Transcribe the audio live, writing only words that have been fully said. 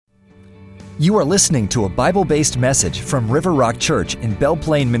You are listening to a Bible-based message from River Rock Church in Belle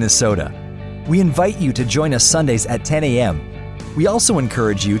Plaine, Minnesota. We invite you to join us Sundays at 10 a.m. We also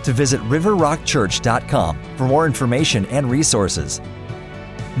encourage you to visit riverrockchurch.com for more information and resources.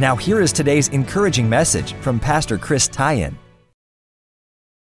 Now here is today's encouraging message from Pastor Chris Tyen.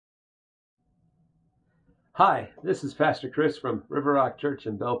 Hi, this is Pastor Chris from River Rock Church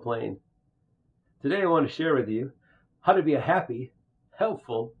in Belle Plaine. Today I want to share with you how to be a happy,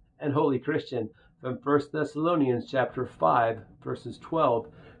 helpful, and holy Christian from 1 Thessalonians chapter 5, verses 12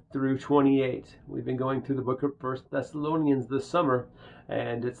 through 28. We've been going through the book of 1 Thessalonians this summer,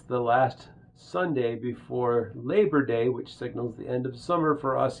 and it's the last Sunday before Labor Day, which signals the end of summer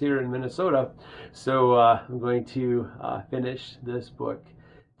for us here in Minnesota. So I'm going to finish this book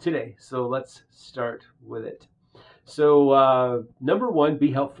today. So let's start with it. So number one,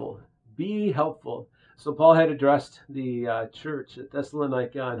 be helpful. Be helpful. So Paul had addressed the church at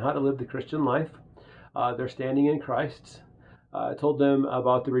Thessalonica on how to live the Christian life. Their standing in Christ. Told them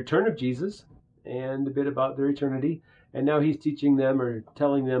about the return of Jesus and a bit about their eternity. And now he's teaching them or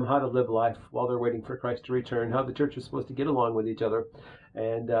telling them how to live life while they're waiting for Christ to return, how the church is supposed to get along with each other,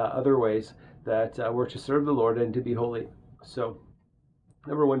 and other ways that we're to serve the Lord and to be holy. So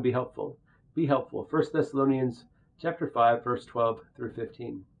number one, be helpful. Be helpful. 1 Thessalonians chapter 5, verse 12 through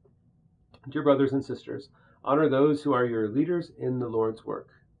 15. Dear brothers and sisters, honor those who are your leaders in the Lord's work.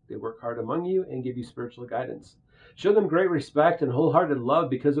 They work hard among you and give you spiritual guidance. Show them great respect and wholehearted love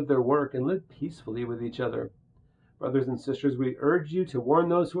because of their work, and live peacefully with each other. Brothers and sisters, we urge you to warn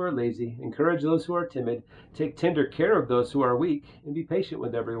those who are lazy, encourage those who are timid, take tender care of those who are weak, and be patient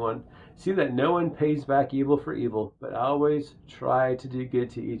with everyone. See that no one pays back evil for evil, but always try to do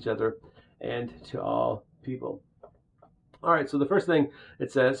good to each other and to all people. All right, so the first thing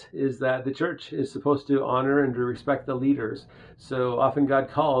it says is that the church is supposed to honor and to respect the leaders. So often God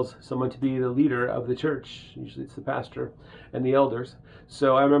calls someone to be the leader of the church. Usually it's the pastor and the elders.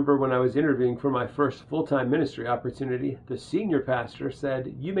 So I remember when I was interviewing for my first full-time ministry opportunity, the senior pastor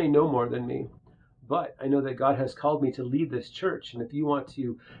said, "You may know more than me, but I know that God has called me to lead this church. And if you want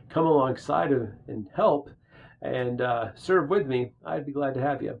to come alongside and help and serve with me, I'd be glad to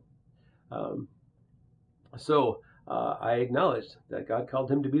have you." I acknowledged that God called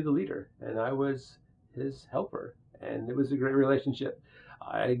him to be the leader, and I was his helper, and it was a great relationship.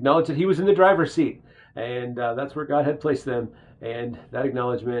 I acknowledged that he was in the driver's seat, and that's where God had placed them, and that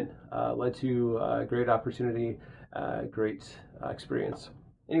acknowledgement led to a great opportunity, great experience.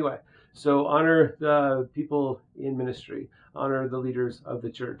 Anyway, so honor the people in ministry, honor the leaders of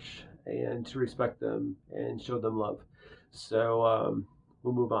the church, and to respect them and show them love. So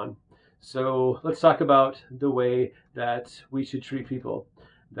we'll move on. So let's talk about the way that we should treat people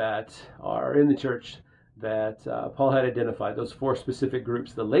that are in the church that Paul had identified, those four specific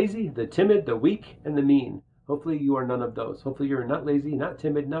groups: the lazy, the timid, the weak, and the mean. Hopefully you are none of those. Hopefully you're not lazy, not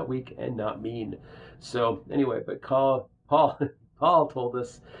timid, not weak, and not mean. So anyway, but Paul told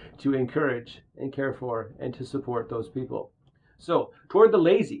us to encourage and care for and to support those people. So toward the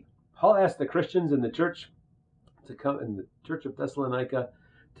lazy, Paul asked the Christians in the church to come, in the church of Thessalonica,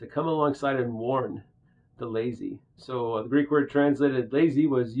 to come alongside and warn the lazy. So the Greek word translated lazy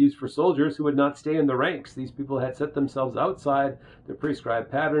was used for soldiers who would not stay in the ranks. These people had set themselves outside the prescribed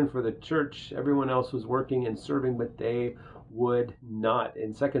pattern for the church. Everyone else was working and serving, but they would not.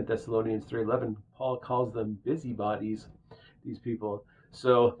 In 2 Thessalonians 3:11, Paul calls them busybodies, these people.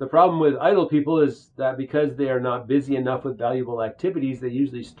 So the problem with idle people is that because they are not busy enough with valuable activities, they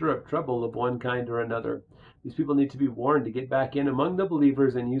usually stir up trouble of one kind or another. These people need to be warned to get back in among the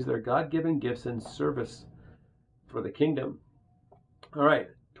believers and use their God-given gifts in service for the kingdom. All right,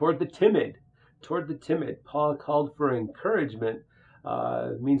 toward the timid, Paul called for encouragement.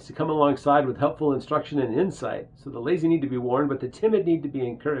 Means to come alongside with helpful instruction and insight. So the lazy need to be warned, but the timid need to be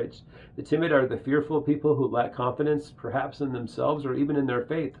encouraged. The timid are the fearful people who lack confidence, perhaps in themselves or even in their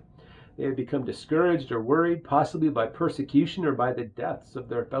faith. They have become discouraged or worried, possibly by persecution or by the deaths of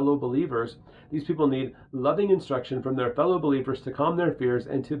their fellow believers. These people need loving instruction from their fellow believers to calm their fears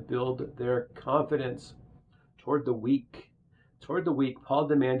and to build their confidence. Toward the weak, Paul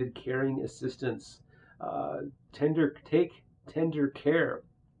demanded caring assistance. Take tender care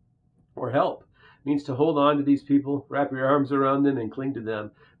or help. It means to hold on to these people, wrap your arms around them, and cling to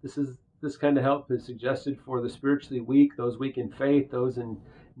them. This kind of help is suggested for the spiritually weak, those weak in faith, those in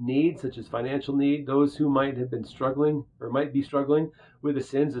need, such as financial need, those who might have been struggling or might be struggling with the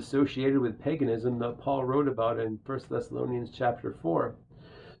sins associated with paganism that Paul wrote about in 1 Thessalonians chapter 4.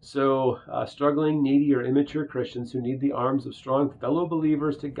 So struggling, needy, or immature Christians who need the arms of strong fellow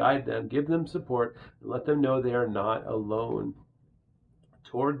believers to guide them, give them support, and let them know they are not alone.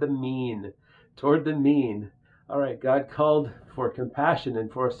 toward the mean. Toward the mean. All right, God called for compassion and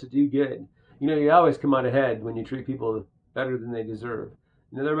for us to do good. You always come out ahead when you treat people better than they deserve.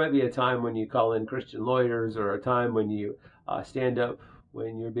 There might be a time when you call in Christian lawyers or a time when you stand up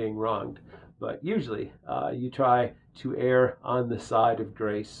when you're being wronged. But usually you try to err on the side of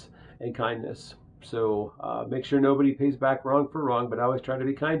grace and kindness. So make sure nobody pays back wrong for wrong, but always try to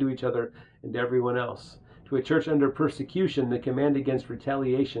be kind to each other and to everyone else. To a church under persecution, the command against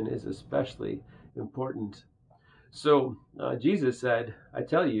retaliation is especially important. So Jesus said, I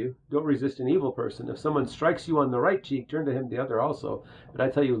tell you, don't resist an evil person. If someone strikes you on the right cheek, turn to him the other also. But I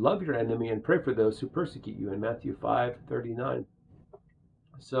tell you, love your enemy and pray for those who persecute you, in Matthew 5:39.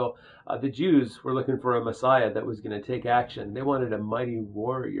 So the Jews were looking for a Messiah that was going to take action. They wanted a mighty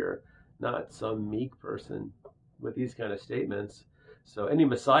warrior, not some meek person with these kind of statements. So any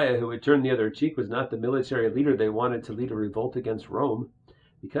Messiah who would turn the other cheek was not the military leader they wanted to lead a revolt against Rome.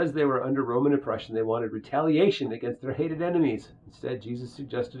 Because they were under Roman oppression, they wanted retaliation against their hated enemies. Instead, Jesus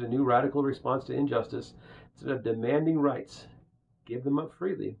suggested a new radical response to injustice. Instead of demanding rights, give them up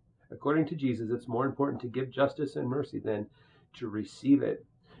freely. According to Jesus, it's more important to give justice and mercy than to receive it.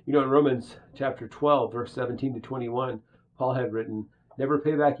 In Romans chapter 12, verse 17 to 21, Paul had written, never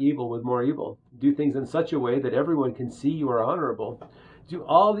pay back evil with more evil. Do things in such a way that everyone can see you are honorable. Do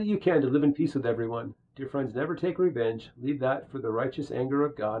all that you can to live in peace with everyone. Dear friends, never take revenge. Leave that for the righteous anger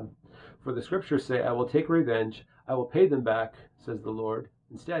of God. For the scriptures say, I will take revenge. I will pay them back, says the Lord.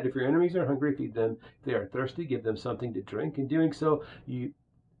 Instead, if your enemies are hungry, feed them. If they are thirsty, give them something to drink. In doing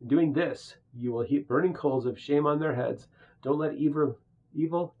this, you will heap burning coals of shame on their heads. Don't let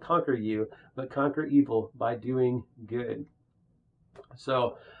evil conquer you, but conquer evil by doing good.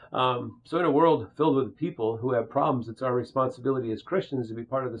 So in a world filled with people who have problems, it's our responsibility as Christians to be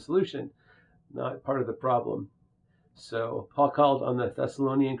part of the solution, not part of the problem. So Paul called on the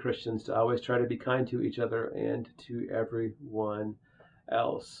Thessalonian Christians to always try to be kind to each other and to everyone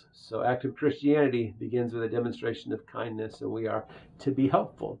else. So active Christianity begins with a demonstration of kindness, and we are to be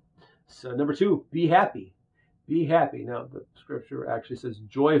helpful. So number 2, be happy. Be happy. Now the scripture actually says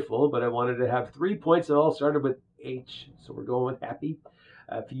joyful, but I wanted to have 3 points that all started with H. So we're going with happy.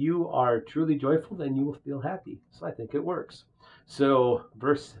 If you are truly joyful, then you will feel happy. So I think it works. So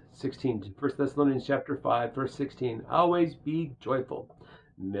verse 16, 1 Thessalonians chapter 5, verse 16, always be joyful.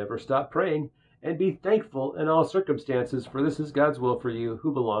 Never stop praying, and be thankful in all circumstances, for this is God's will for you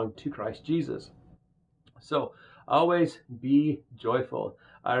who belong to Christ Jesus. So always be joyful.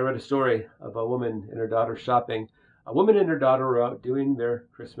 I read a story of a woman and her daughter shopping. A woman and her daughter were out doing their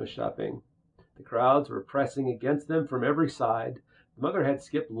Christmas shopping. The crowds were pressing against them from every side. The mother had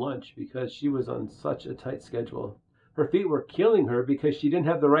skipped lunch because she was on such a tight schedule. Her feet were killing her because she didn't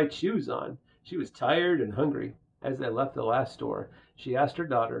have the right shoes on. She was tired and hungry. As they left the last store, she asked her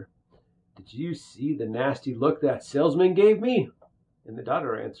daughter, "Did you see the nasty look that salesman gave me?" And the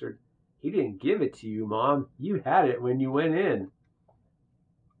daughter answered, "He didn't give it to you, Mom. You had it when you went in."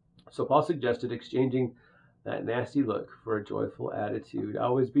 So Paul suggested exchanging that nasty look for a joyful attitude.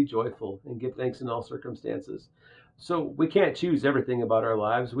 Always be joyful and give thanks in all circumstances. So we can't choose everything about our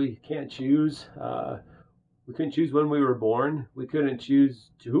lives. We can't choose. We couldn't choose when we were born. We couldn't choose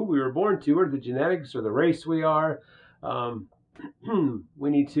to who we were born to, or the genetics, or the race we are. We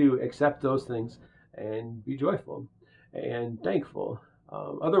need to accept those things and be joyful and thankful.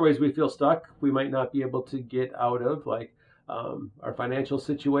 Other ways we feel stuck, we might not be able to get out of, like our financial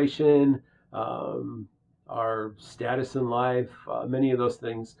situation, our status in life, many of those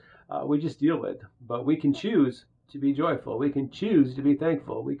things we just deal with. But we can choose to be joyful. We can choose to be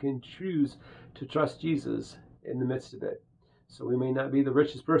thankful. We can choose to trust Jesus in the midst of it. So we may not be the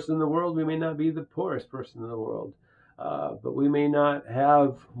richest person in the world. We may not be the poorest person in the world. But we may not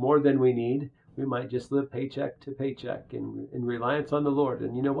have more than we need. We might just live paycheck to paycheck in reliance on the Lord.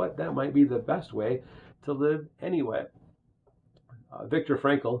 And you know what? That might be the best way to live anyway. Viktor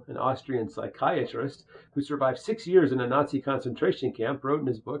Frankl, an Austrian psychiatrist who survived 6 years in a Nazi concentration camp, wrote in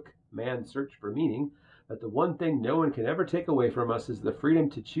his book, Man's Search for Meaning, that the one thing no one can ever take away from us is the freedom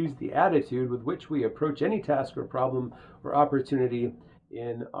to choose the attitude with which we approach any task or problem or opportunity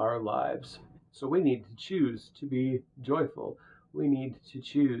in our lives. So we need to choose to be joyful. We need to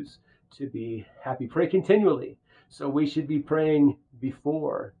choose to be happy. Pray continually. So we should be praying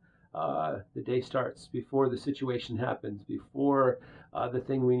before the day starts, before the situation happens, before the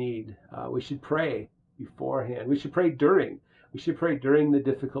thing we need. We should pray beforehand. We should pray during. We should pray during the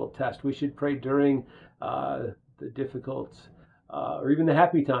difficult test. We should pray during the difficult or even the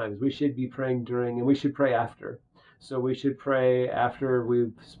happy times. We should be praying during, and we should pray after. So we should pray after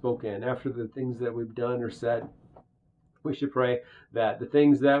we've spoken, after the things that we've done or said. We should pray that the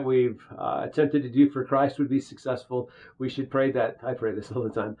things that we've attempted to do for Christ would be successful. We should pray that, I pray this all the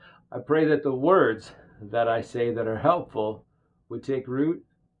time, I pray that the words that I say that are helpful would take root,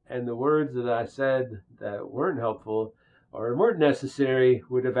 and the words that I said that weren't helpful or weren't necessary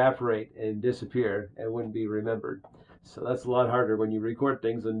would evaporate and disappear and wouldn't be remembered. So that's a lot harder when you record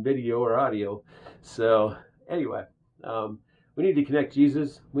things on video or audio. So anyway, we need to connect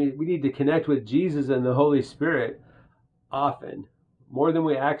Jesus. We need to connect with Jesus and the Holy Spirit often, more than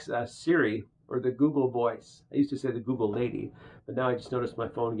we access Siri or the Google Voice. I used to say the Google Lady, but now I just noticed my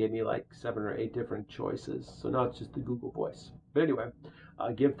phone gave me like 7 or 8 different choices. So now it's just the Google Voice. But anyway,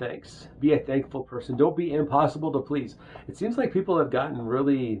 give thanks. Be a thankful person. Don't be impossible to please. It seems like people have gotten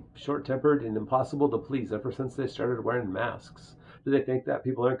really short-tempered and impossible to please ever since they started wearing masks. Do they think that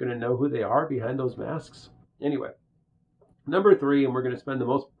people aren't going to know who they are behind those masks? Anyway, number 3, and we're going to spend the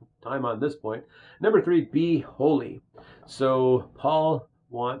most time on this point. Number 3, be holy. So Paul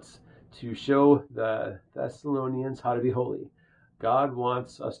wants to show the Thessalonians how to be holy. God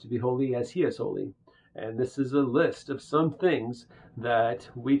wants us to be holy as he is holy. And this is a list of some things that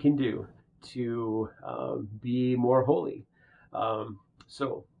we can do to be more holy. 1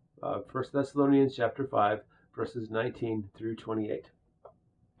 Thessalonians chapter 5, verses 19 through 28.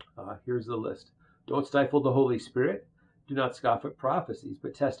 Here's the list. Don't stifle the Holy Spirit. Do not scoff at prophecies,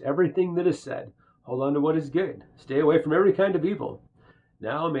 but test everything that is said. Hold on to what is good. Stay away from every kind of evil.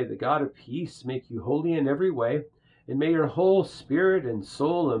 Now may the God of peace make you holy in every way, and may your whole spirit and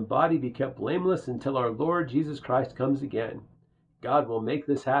soul and body be kept blameless until our Lord Jesus Christ comes again. God will make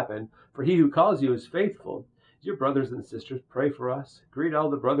this happen, for he who calls you is faithful. Dear brothers and sisters, pray for us. Greet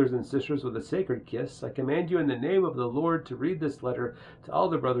all the brothers and sisters with a sacred kiss. I command you in the name of the Lord to read this letter to all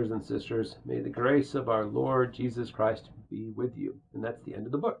the brothers and sisters. May the grace of our Lord Jesus Christ be with you. And that's the end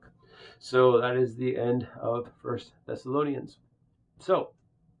of the book. So that is the end of 1 Thessalonians. So,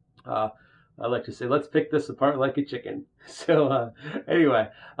 I like to say, let's pick this apart like a chicken. So anyway,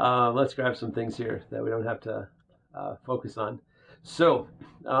 let's grab some things here that we don't have to focus on. So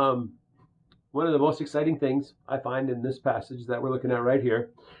one of the most exciting things I find in this passage that we're looking at right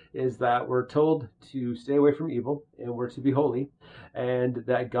here is that we're told to stay away from evil and we're to be holy, and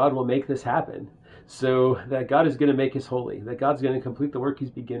that God will make this happen. So that God is going to make us holy, that God's going to complete the work he's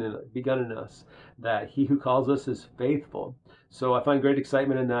begun in us, that he who calls us is faithful. So I find great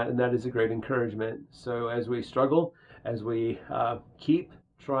excitement in that, and that is a great encouragement. So as we struggle, as we keep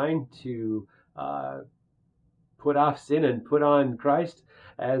trying to put off sin and put on Christ,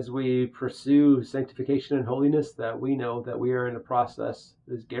 as we pursue sanctification and holiness, that we know that we are in a process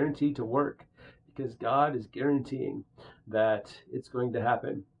that is guaranteed to work, because God is guaranteeing that it's going to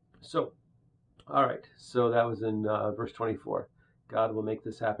happen. So, all right, so that was in verse 24. God will make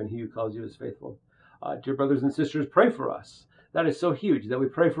this happen. He who calls you is faithful. Dear brothers and sisters, pray for us. That is so huge, that we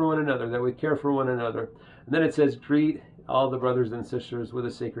pray for one another, that we care for one another. And then it says, greet all the brothers and sisters with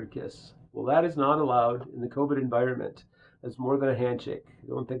a sacred kiss. Well, that is not allowed in the COVID environment. That's more than a handshake. I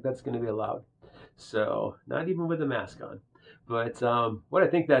don't think that's going to be allowed. So, not even with a mask on. But what I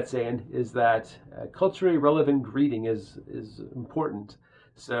think that's saying is that culturally relevant greeting is important.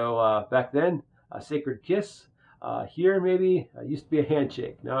 So back then, a sacred kiss. Here maybe used to be a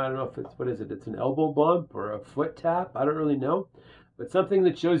handshake. Now I don't know if it's, what is it? It's an elbow bump or a foot tap. I don't really know. But something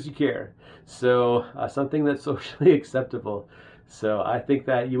that shows you care. So something that's socially acceptable. So I think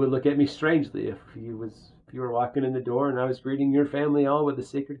that you would look at me strangely if you were walking in the door and I was greeting your family all with a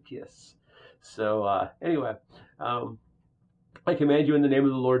sacred kiss. So anyway, I command you in the name of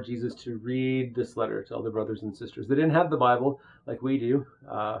the Lord Jesus to read this letter to all the brothers and sisters. They didn't have the Bible like we do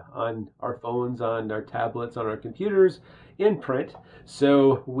on our phones, on our tablets, on our computers, in print.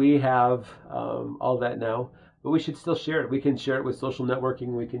 So we have all that now, but we should still share it. We can share it with social networking.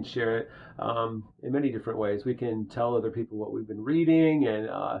 We can share it in many different ways. We can tell other people what we've been reading and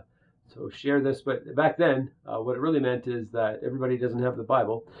so share this. But back then, what it really meant is that everybody doesn't have the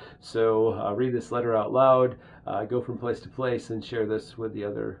Bible. So read this letter out loud, go from place to place, and share this with the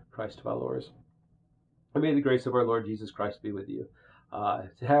other Christ followers. And may the grace of our Lord Jesus Christ be with you.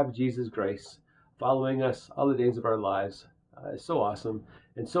 To have Jesus' grace following us all the days of our lives is so awesome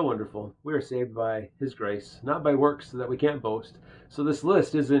and so wonderful. We are saved by his grace, not by works so that we can't boast. So this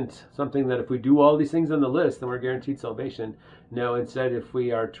list isn't something that if we do all these things on the list, then we're guaranteed salvation. No, instead, if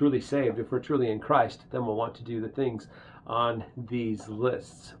we are truly saved, if we're truly in Christ, then we'll want to do the things on these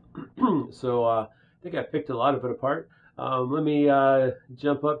lists. So I think I picked a lot of it apart. Let me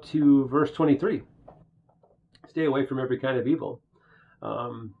jump up to verse 23. Stay away from every kind of evil.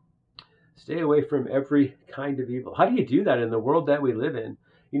 Stay away from every kind of evil. How do you do that in the world that we live in?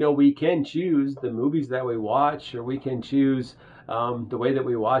 we can choose the movies that we watch, or we can choose the way that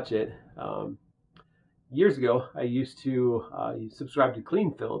we watch it. Years ago, I used to subscribe to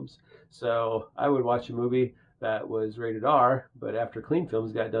Clean Films. So I would watch a movie that was rated R, but after Clean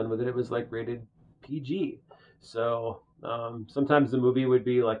Films got done with it, it was like rated PG. So sometimes the movie would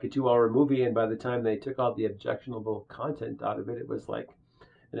be like a 2-hour movie, and by the time they took all the objectionable content out of it, it was like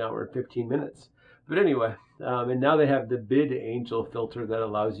an hour and 15 minutes. But anyway, and now they have the Bid Angel filter that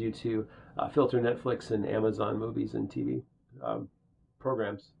allows you to filter Netflix and Amazon movies and TV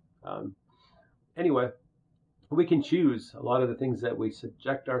programs. Anyway, we can choose a lot of the things that we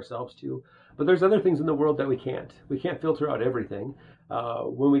subject ourselves to, but there's other things in the world that we can't. We can't filter out everything.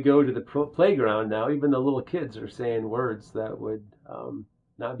 When we go to the playground now, even the little kids are saying words that would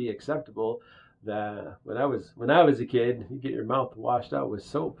not be acceptable. That when I was a kid, you get your mouth washed out with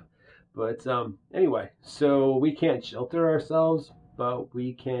soap. But anyway, so we can't shelter ourselves, but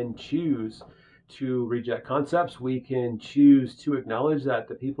we can choose to reject concepts. We can choose to acknowledge that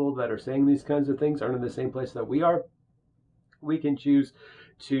the people that are saying these kinds of things aren't in the same place that we are. We can choose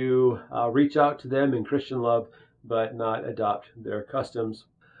to reach out to them in Christian love, but not adopt their customs.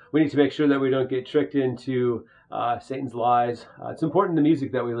 We need to make sure that we don't get tricked into Satan's lies. It's important the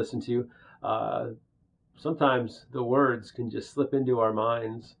music that we listen to. Sometimes the words can just slip into our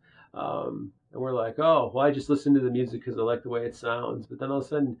minds. And we're like, oh, well, I just listen to the music because I like the way it sounds. But then all of a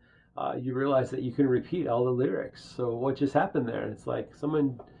sudden, you realize that you can repeat all the lyrics. So what just happened there? It's like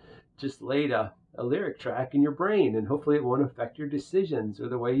someone just laid a lyric track in your brain, and hopefully it won't affect your decisions or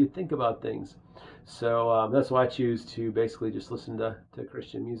the way you think about things. So that's why I choose to basically just listen to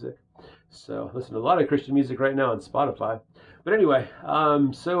Christian music. So I listen to a lot of Christian music right now on Spotify. But anyway,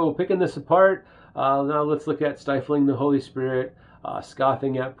 so picking this apart, now let's look at stifling the Holy Spirit,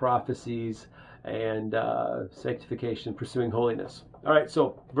 scoffing at prophecies, and sanctification, pursuing holiness. All right,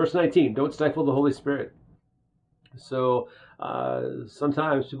 so verse 19, don't stifle the Holy Spirit. So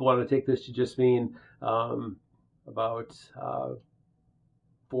sometimes people want to take this to just mean about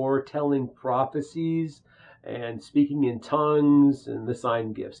foretelling prophecies and speaking in tongues and the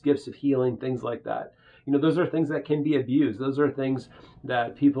sign gifts of healing, things like that. Those are things that can be abused. Those are things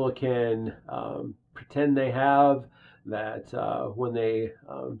that people can pretend they have, that when they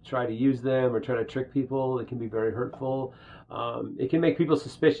try to use them or try to trick people, it can be very hurtful. It can make people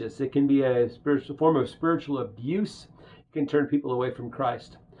suspicious. It can be a form of spiritual abuse. It can turn people away from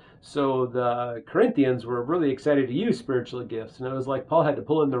Christ. So the Corinthians were really excited to use spiritual gifts, and it was like Paul had to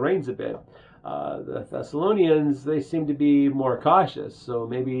pull in the reins a bit. The Thessalonians, they seemed to be more cautious, so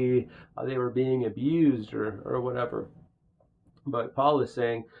maybe they were being abused or whatever. But Paul is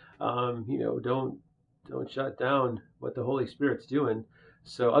saying, don't shut down what the Holy Spirit's doing.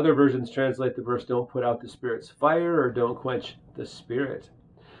 So other versions translate the verse, don't put out the Spirit's fire, or don't quench the Spirit.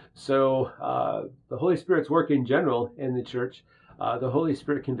 So the Holy Spirit's work in general in the church, the Holy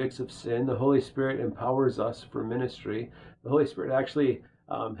Spirit convicts of sin. The Holy Spirit empowers us for ministry. The Holy Spirit actually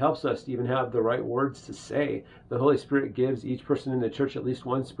helps us to even have the right words to say. The Holy Spirit gives each person in the church at least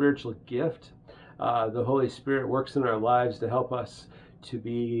one spiritual gift. The Holy Spirit works in our lives to help us to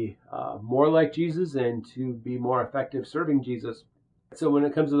be more like Jesus and to be more effective serving Jesus. So when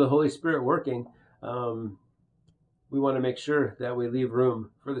it comes to the Holy Spirit working, we want to make sure that we leave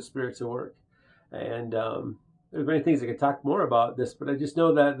room for the Spirit to work. And there's many things I could talk more about this, but I just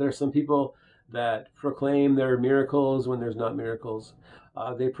know that there's some people that proclaim there are miracles when there's not miracles.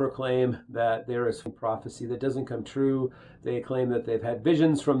 They proclaim that there is prophecy that doesn't come true. They claim that they've had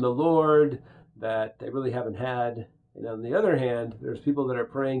visions from the Lord that they really haven't had. And on the other hand, there's people that are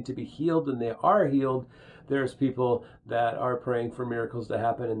praying to be healed, and they are healed. There's people that are praying for miracles to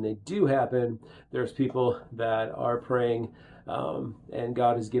happen, and they do happen. There's people that are praying, and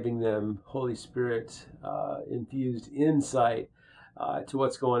God is giving them Holy Spirit infused insight to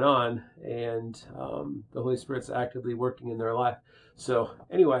what's going on, and the Holy Spirit's actively working in their life. So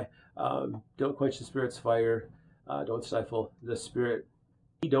anyway, don't quench the Spirit's fire. Don't stifle the Spirit.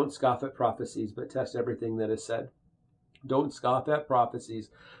 Don't scoff at prophecies, but test everything that is said. Don't scoff at prophecies,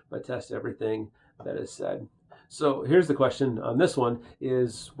 but test everything that is said. So here's the question on this one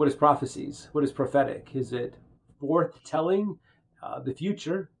is, what is prophecies? What is prophetic? Is it forthtelling the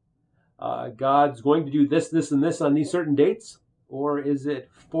future? God's going to do this, this, and this on these certain dates? Or is it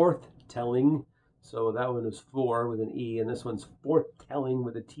forthtelling? So that one is for with an E, and this one's forthtelling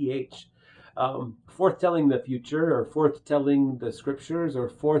with a TH. Forthtelling the future, or forthtelling the scriptures, or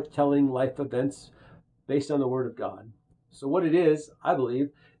forthtelling life events based on the Word of God. So what it is, I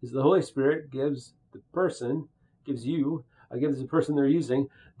believe, is the Holy Spirit gives the person they're using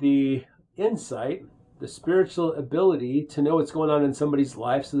the insight the spiritual ability to know what's going on in somebody's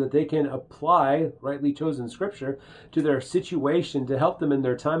life so that they can apply rightly chosen scripture to their situation to help them in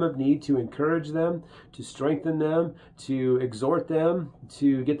their time of need, to encourage them, to strengthen them, to exhort them,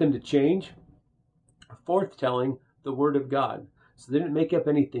 to get them to change. Forthtelling the word of God. So they didn't make up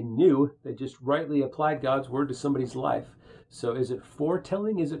anything new. They just rightly applied God's word to somebody's life. So is it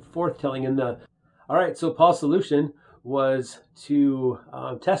foretelling? Is it forthtelling? All right, so Paul's solution was to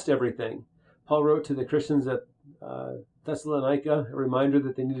test everything. Paul wrote to the Christians at Thessalonica a reminder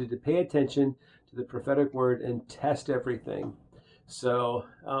that they needed to pay attention to the prophetic word and test everything. So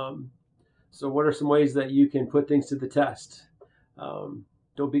what are some ways that you can put things to the test?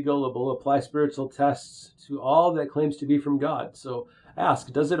 Don't be gullible. Apply spiritual tests to all that claims to be from God. So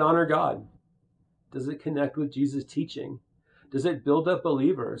ask, does it honor God? Does it connect with Jesus' teaching? Does it build up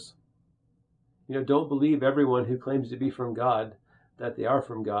believers? Don't believe everyone who claims to be from God that they are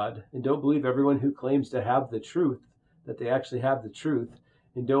from God. And don't believe everyone who claims to have the truth that they actually have the truth.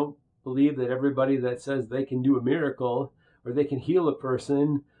 And don't believe that everybody that says they can do a miracle or they can heal a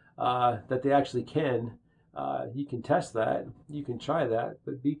person that they actually can. You can test that. You can try that.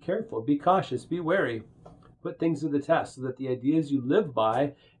 But be careful. Be cautious. Be wary. Put things to the test so that the ideas you live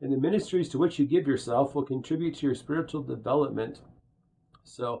by and the ministries to which you give yourself will contribute to your spiritual development.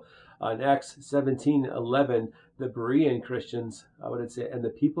 So in Acts 17:11, the Berean Christians, I would say, and the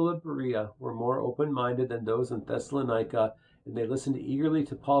people of Berea were more open-minded than those in Thessalonica, and they listened eagerly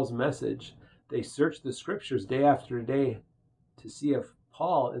to Paul's message. They searched the scriptures day after day to see if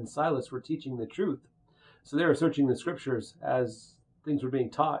Paul and Silas were teaching the truth. So they were searching the scriptures as things were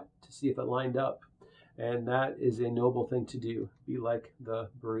being taught to see if it lined up. And that is a noble thing to do. Be like the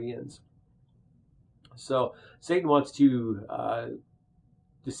Bereans. So Satan wants to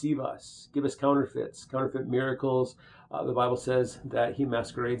deceive us, give us counterfeit miracles. The Bible says that he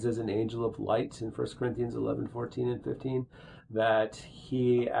masquerades as an angel of light in 1 Corinthians 11:14 and 15, that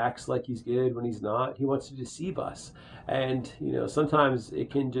he acts like he's good when he's not. He wants to deceive us. And, sometimes it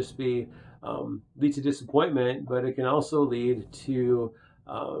can just be lead to disappointment, but it can also lead to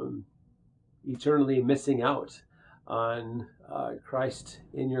eternally missing out on Christ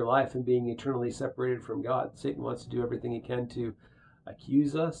in your life and being eternally separated from God. Satan wants to do everything he can to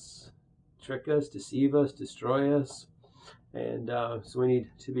accuse us, trick us, deceive us, destroy us. And so we need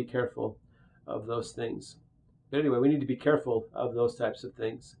to be careful of those things. But anyway, we need to be careful of those types of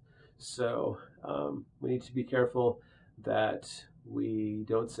things. So we need to be careful that we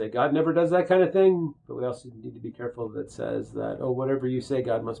don't say God never does that kind of thing, but we also need to be careful that says that, whatever you say,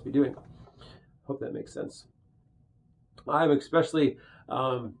 God must be doing. Hope that makes sense. I'm especially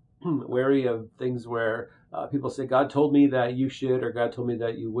wary of things where people say, God told me that you should, or God told me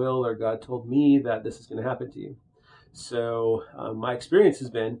that you will, or God told me that this is going to happen to you. So my experience has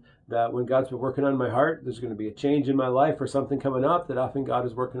been that when God's been working on my heart, there's going to be a change in my life or something coming up, that often God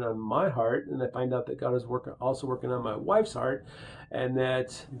is working on my heart, and I find out that God is also working on my wife's heart, and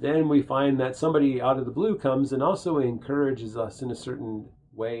that then we find that somebody out of the blue comes and also encourages us in a certain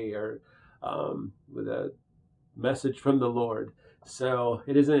way, or with a message from the Lord. So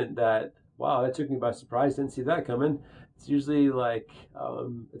it isn't that, wow, that took me by surprise, didn't see that coming. It's usually like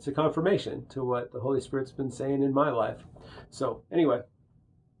it's a confirmation to what the Holy Spirit's been saying in my life. So anyway,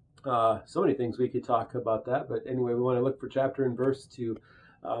 so many things we could talk about that, but anyway, we want to look for chapter and verse to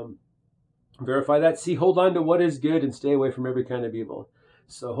verify that. Hold on to what is good and stay away from every kind of evil.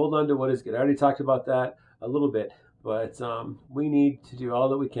 So hold on to what is good. I already talked about that a little bit, but we need to do all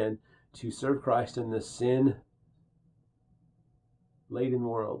that we can to serve Christ in this sin-laden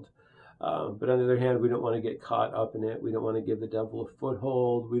world. But on the other hand, we don't want to get caught up in it. We don't want to give the devil a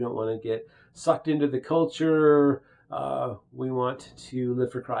foothold. We don't want to get sucked into the culture. We want to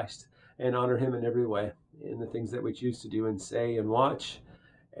live for Christ and honor him in every way in the things that we choose to do and say and watch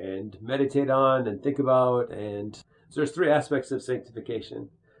and meditate on and think about. And so there's three aspects of sanctification.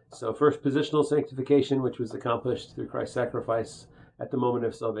 So first, positional sanctification, which was accomplished through Christ's sacrifice at the moment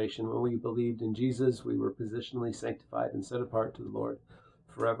of salvation. When we believed in Jesus, we were positionally sanctified and set apart to the Lord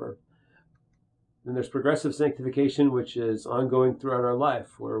forever. Then there's progressive sanctification, which is ongoing throughout our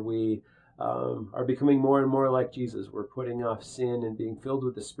life, where we are becoming more and more like Jesus. We're putting off sin and being filled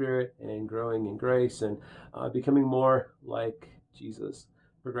with the Spirit and growing in grace and becoming more like Jesus.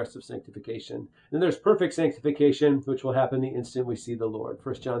 Progressive sanctification. Then there's perfect sanctification, which will happen the instant we see the Lord.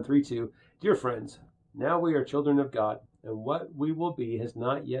 1 John 3:2. Dear friends, now we are children of God, and what we will be has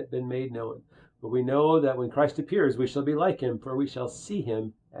not yet been made known. But we know that when Christ appears, we shall be like him, for we shall see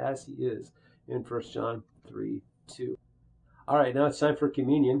him as he is. In 1 John 3:2. All right, now it's time for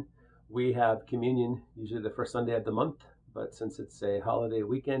communion. We have communion usually the first Sunday of the month, but since it's a holiday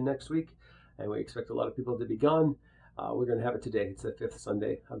weekend next week, and we expect a lot of people to be gone. We're going to have it today. It's the 5th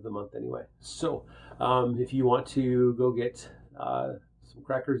Sunday of the month anyway. So if you want to go get some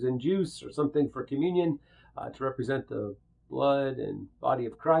crackers and juice or something for communion to represent the blood and body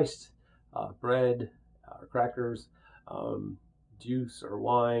of Christ, bread or crackers, juice or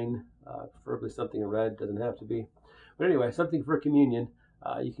wine, preferably something in red, doesn't have to be. But anyway, something for communion,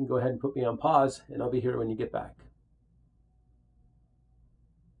 you can go ahead and put me on pause, and I'll be here when you get back.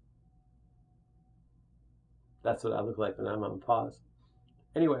 That's what I look like when I'm on pause.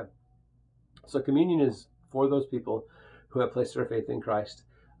 Anyway, so communion is for those people who have placed their faith in Christ.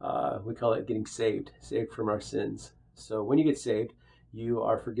 We call it getting saved from our sins. So when you get saved, you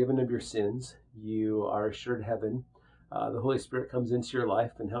are forgiven of your sins. You are assured heaven. The Holy Spirit comes into your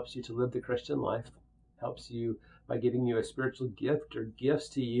life and helps you to live the Christian life, helps you by giving you a spiritual gift or gifts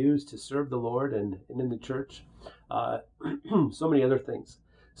to use to serve the Lord and in the church. So many other things.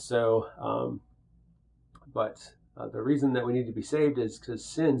 So, but the reason that we need to be saved is because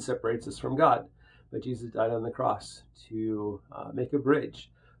sin separates us from God. But Jesus died on the cross to make a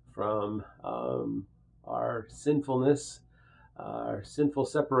bridge from our sinfulness, our sinful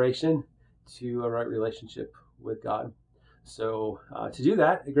separation, to a right relationship with God. So to do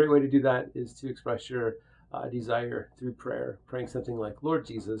that, a great way to do that is to express your desire through prayer, praying something like, Lord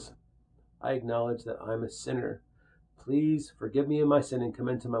Jesus, I acknowledge that I'm a sinner. Please forgive me of my sin and come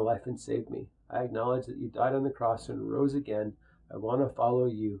into my life and save me. I acknowledge that you died on the cross and rose again. I want to follow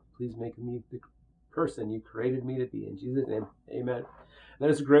you. Please make me the person you created me to be. In Jesus' name, amen. And that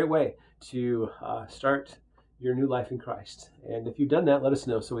is a great way to start your new life in Christ. And if you've done that, let us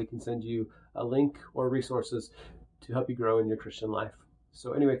know so we can send you a link or resources to help you grow in your Christian life.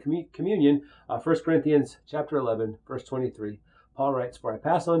 So anyway, communion, 1 Corinthians chapter 11, verse 23. Paul writes, For I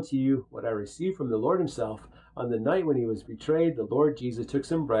pass on to you what I received from the Lord himself. On the night when he was betrayed, the Lord Jesus took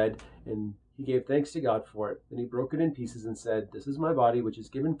some bread, and he gave thanks to God for it. Then he broke it in pieces and said, This is my body, which is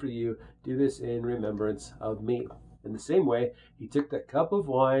given for you. Do this in remembrance of me. In the same way, he took the cup of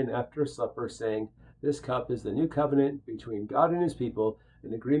wine after supper, saying, This cup is the new covenant between God and his people,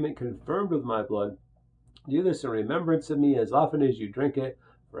 an agreement confirmed with my blood. Do this in remembrance of me as often as you drink it.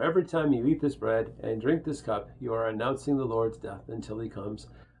 For every time you eat this bread and drink this cup, you are announcing the Lord's death until he comes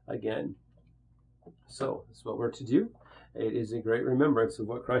again. So that's what we're to do. It is a great remembrance of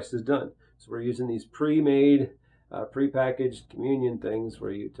what Christ has done. So we're using these pre-made, pre-packaged communion things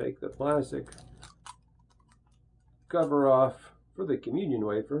where you take the plastic cover off for the communion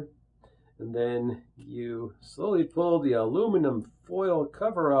wafer, and then you slowly pull the aluminum foil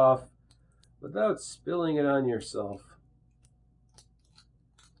cover off without spilling it on yourself.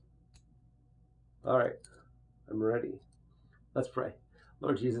 All right, I'm ready. Let's pray.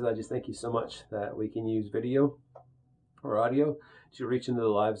 Lord Jesus, I just thank you so much that we can use video or audio to reach into the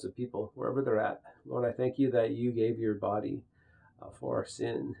lives of people wherever they're at. Lord, I thank you that you gave your body for our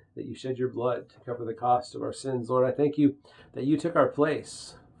sin, that you shed your blood to cover the cost of our sins. Lord, I thank you that you took our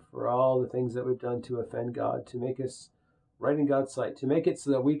place for all the things that we've done to offend God, to make us right in God's sight, to make it so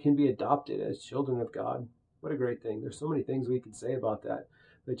that we can be adopted as children of God. What a great thing. There's so many things we could say about that.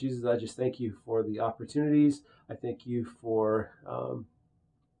 But Jesus, I just thank you for the opportunities. I thank you for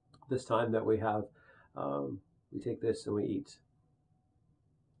this time that we have. We take this and we eat.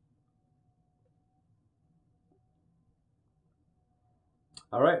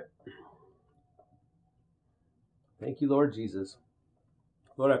 All right. Thank you, Lord Jesus.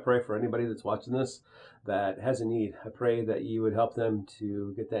 Lord, I pray for anybody that's watching this that has a need. I pray that you would help them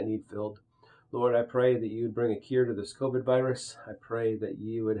to get that need filled. Lord, I pray that you would bring a cure to this COVID virus. I pray that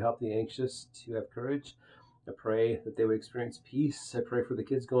you would help the anxious to have courage. I pray that they would experience peace. I pray for the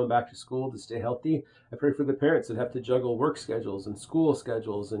kids going back to school to stay healthy. I pray for the parents that have to juggle work schedules and school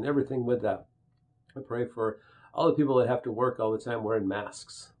schedules and everything with that. I pray for all the people that have to work all the time wearing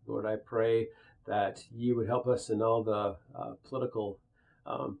masks. Lord, I pray that you would help us in all the political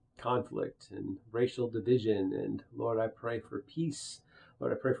conflict and racial division. And Lord, I pray for peace.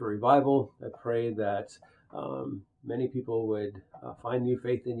 Lord, I pray for revival. I pray that many people would find new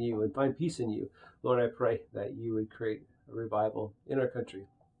faith in you and find peace in you. Lord, I pray that you would create a revival in our country.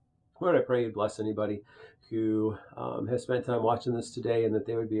 Lord, I pray you'd bless anybody who has spent time watching this today and that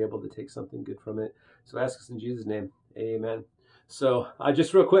they would be able to take something good from it. So I ask us in Jesus' name, amen. So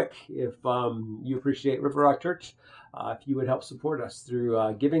just real quick, if you appreciate River Rock Church, if you would help support us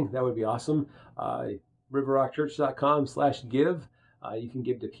through giving, that would be awesome. riverrockchurch.com/give. You can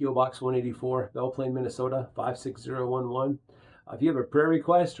give to P.O. Box 184, Belle Plaine, Minnesota, 56011. If you have a prayer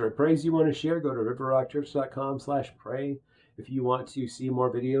request or a praise you want to share, go to riverrockchurch.com/pray. If you want to see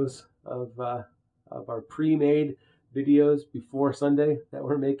more videos of our pre-made videos before Sunday that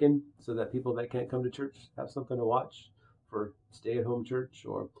we're making so that people that can't come to church have something to watch for stay-at-home church,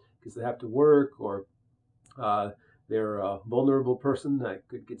 or because they have to work, or they're a vulnerable person that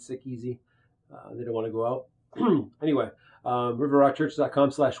could get sick easy. They don't want to go out. Anyway,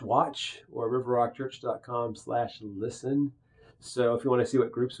 riverrockchurch.com/watch or riverrockchurch.com/listen. So if you want to see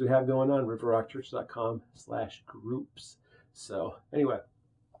what groups we have going on, riverrockchurch.com/groups. So anyway,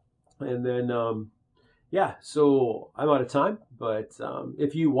 and then, so I'm out of time, but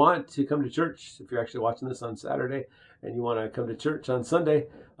if you want to come to church, if you're actually watching this on Saturday and you want to come to church on Sunday,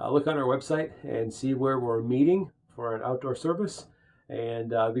 look on our website and see where we're meeting for an outdoor service.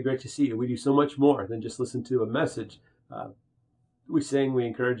 And it'd be great to see you. We do so much more than just listen to a message. We sing, we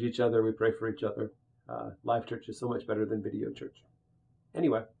encourage each other, we pray for each other. Live church is so much better than video church.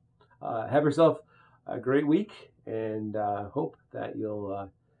 Anyway, have yourself a great week, and hope that you'll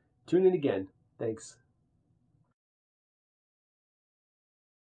tune in again. Thanks.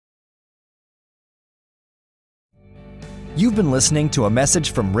 You've been listening to a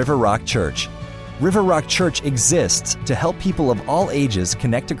message from River Rock Church. River Rock Church exists to help people of all ages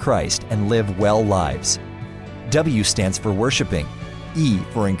connect to Christ and live well lives. W stands for worshiping, E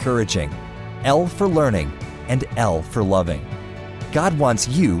for encouraging, L for learning, and L for loving. God wants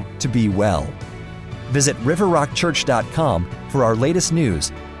you to be well. Visit riverrockchurch.com for our latest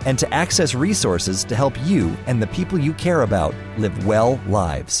news and to access resources to help you and the people you care about live well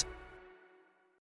lives.